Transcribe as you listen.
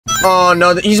Oh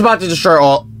no, he's about to destroy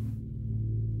all.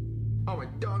 I'm a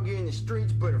dog in the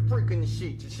streets, but a freak in the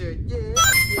sheets. You said, yeah.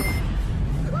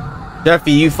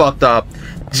 Jeffy, you fucked up.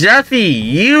 Jeffy,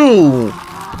 you.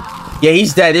 Yeah,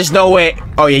 he's dead. There's no way.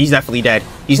 Oh yeah, he's definitely dead.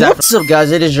 He's definitely. What's up,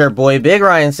 guys? It is your boy Big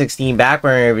Ryan 16 back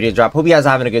when a video drop. Hope you guys are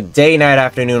having a good day, night,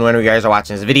 afternoon, whenever you guys are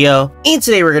watching this video. And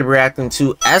today we're gonna be reacting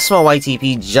to SML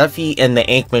YTP, Jeffy and the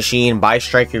Ink Machine by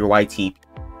Striker YTP.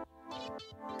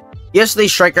 Yesterday,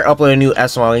 Striker uploaded a new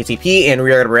SML YTP, and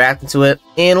we are going to be reacting to it.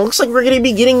 And it looks like we're going to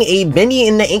be getting a Bendy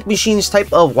and the Ink Machines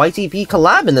type of YTP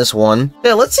collab in this one.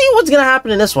 Yeah, let's see what's going to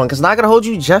happen in this one, because not going to hold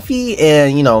you, Jeffy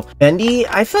and, you know, Bendy.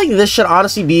 I feel like this should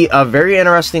honestly be a very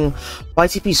interesting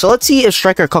YTP. So let's see if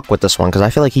Striker cooked with this one, because I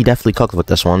feel like he definitely cooked with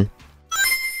this one.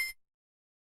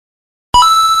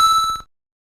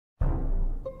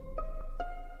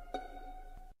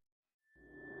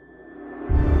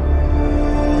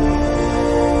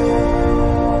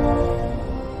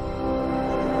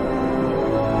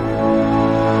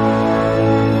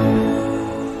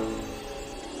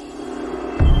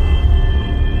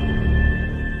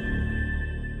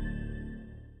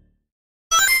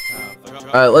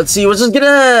 Alright, let's see. We're just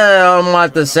gonna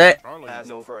what to say.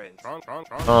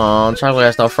 Oh, Charlie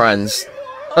has no friends.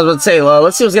 I was about to say,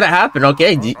 let's see what's gonna happen.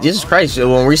 Okay, Jesus Christ,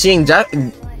 when we're seeing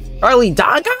Charlie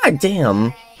die, god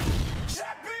damn. Oh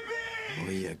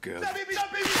yeah, girl.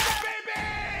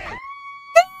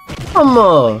 Come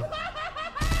on.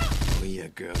 Oh yeah,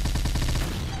 girl.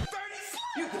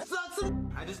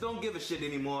 I just don't give a shit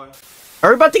anymore.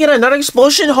 Are we about to get another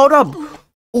explosion? Hold up.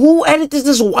 Who edited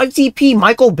this YTP?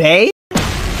 Michael Bay?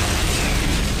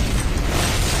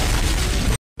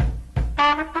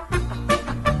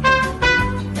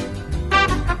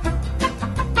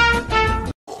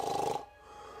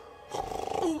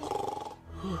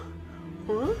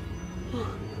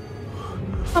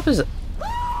 What is it?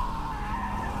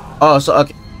 Oh, so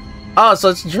okay. Oh, so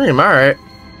it's a dream. All right.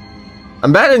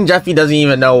 I'm betting Jeffy doesn't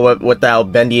even know what the hell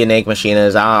Bendy and Ink Machine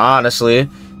is. Honestly.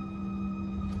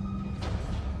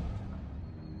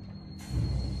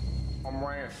 I'm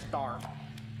Ryan Star.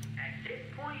 At this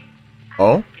point,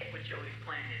 Oh. I get what Joey's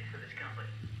plan is for this company.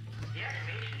 The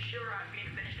animation sure aren't being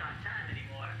finished on time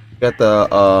anymore. Got the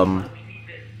We need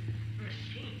this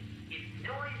machine. It's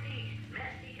noisy, it's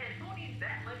messy, and who needs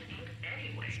that much ink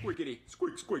anyway? Squickity,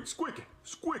 squeak, squeak, squeak,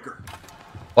 squicker.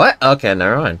 What? Okay,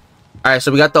 never mind. Alright,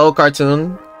 so we got the old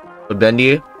cartoon with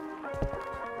Bendy.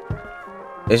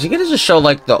 Is he gonna just show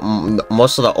like the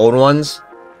most of the old ones?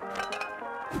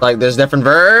 Like there's different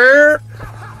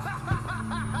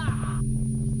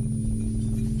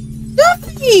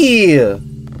Jeffy! Oh,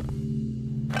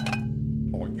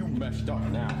 you messed up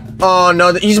now. Oh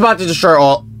no, he's about to destroy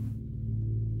all.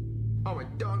 I'm a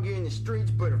dog in the streets,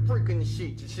 but a freak in the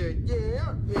sheets. You said,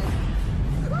 yeah, yeah.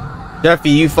 Jeffy,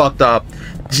 you fucked up.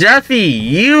 Jeffy,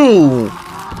 you.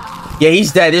 Yeah,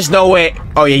 he's dead. There's no way.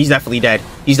 Oh yeah, he's definitely dead.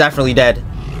 He's definitely dead.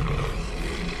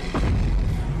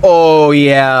 Oh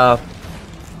yeah.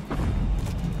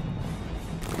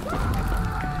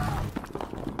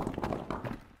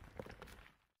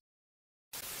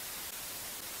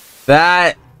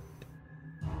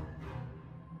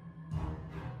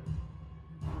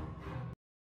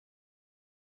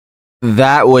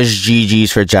 That was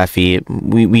GG's for Jeffy.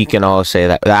 We can all say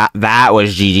that. That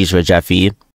was GG's for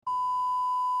Jeffy.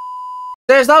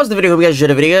 That was the video. Hope you guys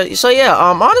enjoyed the video. So yeah,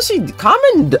 honestly,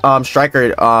 common Striker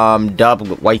dub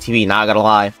YTP, not gonna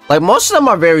lie. Like most of them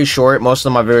are very short,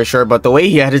 but the way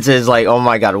he edits it is like, oh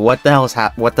my god, what the hell's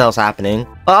happening?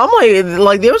 I'm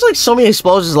like there was like so many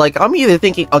explosions. Like I'm either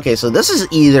thinking, okay, so this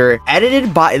is either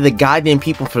edited by the goddamn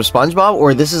people from SpongeBob,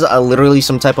 or this is literally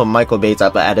some type of Michael Bay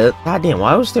type of edit. God damn,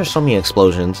 why was there so many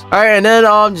explosions? All right, and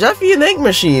then Jeffy and Ink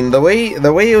Machine, the way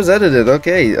it was edited.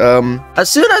 Okay, as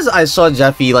soon as I saw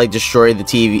Jeffy like destroy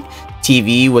the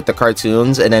TV with the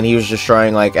cartoons, and then he was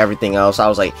destroying like everything else, I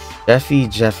was like, Jeffy,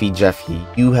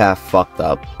 you have fucked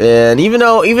up. And even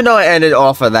though it ended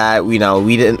off of that, we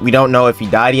don't know if he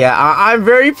died yet. I'm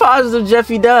very positive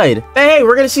Jeffy died. Hey,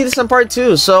 we're gonna see this in part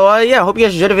 2. So yeah, hope you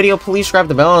guys enjoyed the video. Please subscribe to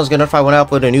the bell, and it's gonna notify when I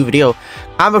upload a new video.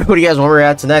 Comment what you guys want to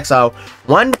react to next.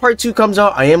 When part 2 comes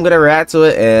out, I am gonna react to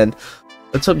it, and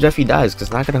let's hope Jeffy dies,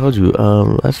 because not gonna hold you.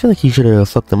 I feel like he should have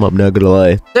fucked him up, not gonna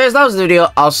lie. That was the video.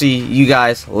 I'll see you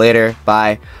guys later.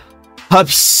 Bye.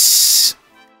 Peace.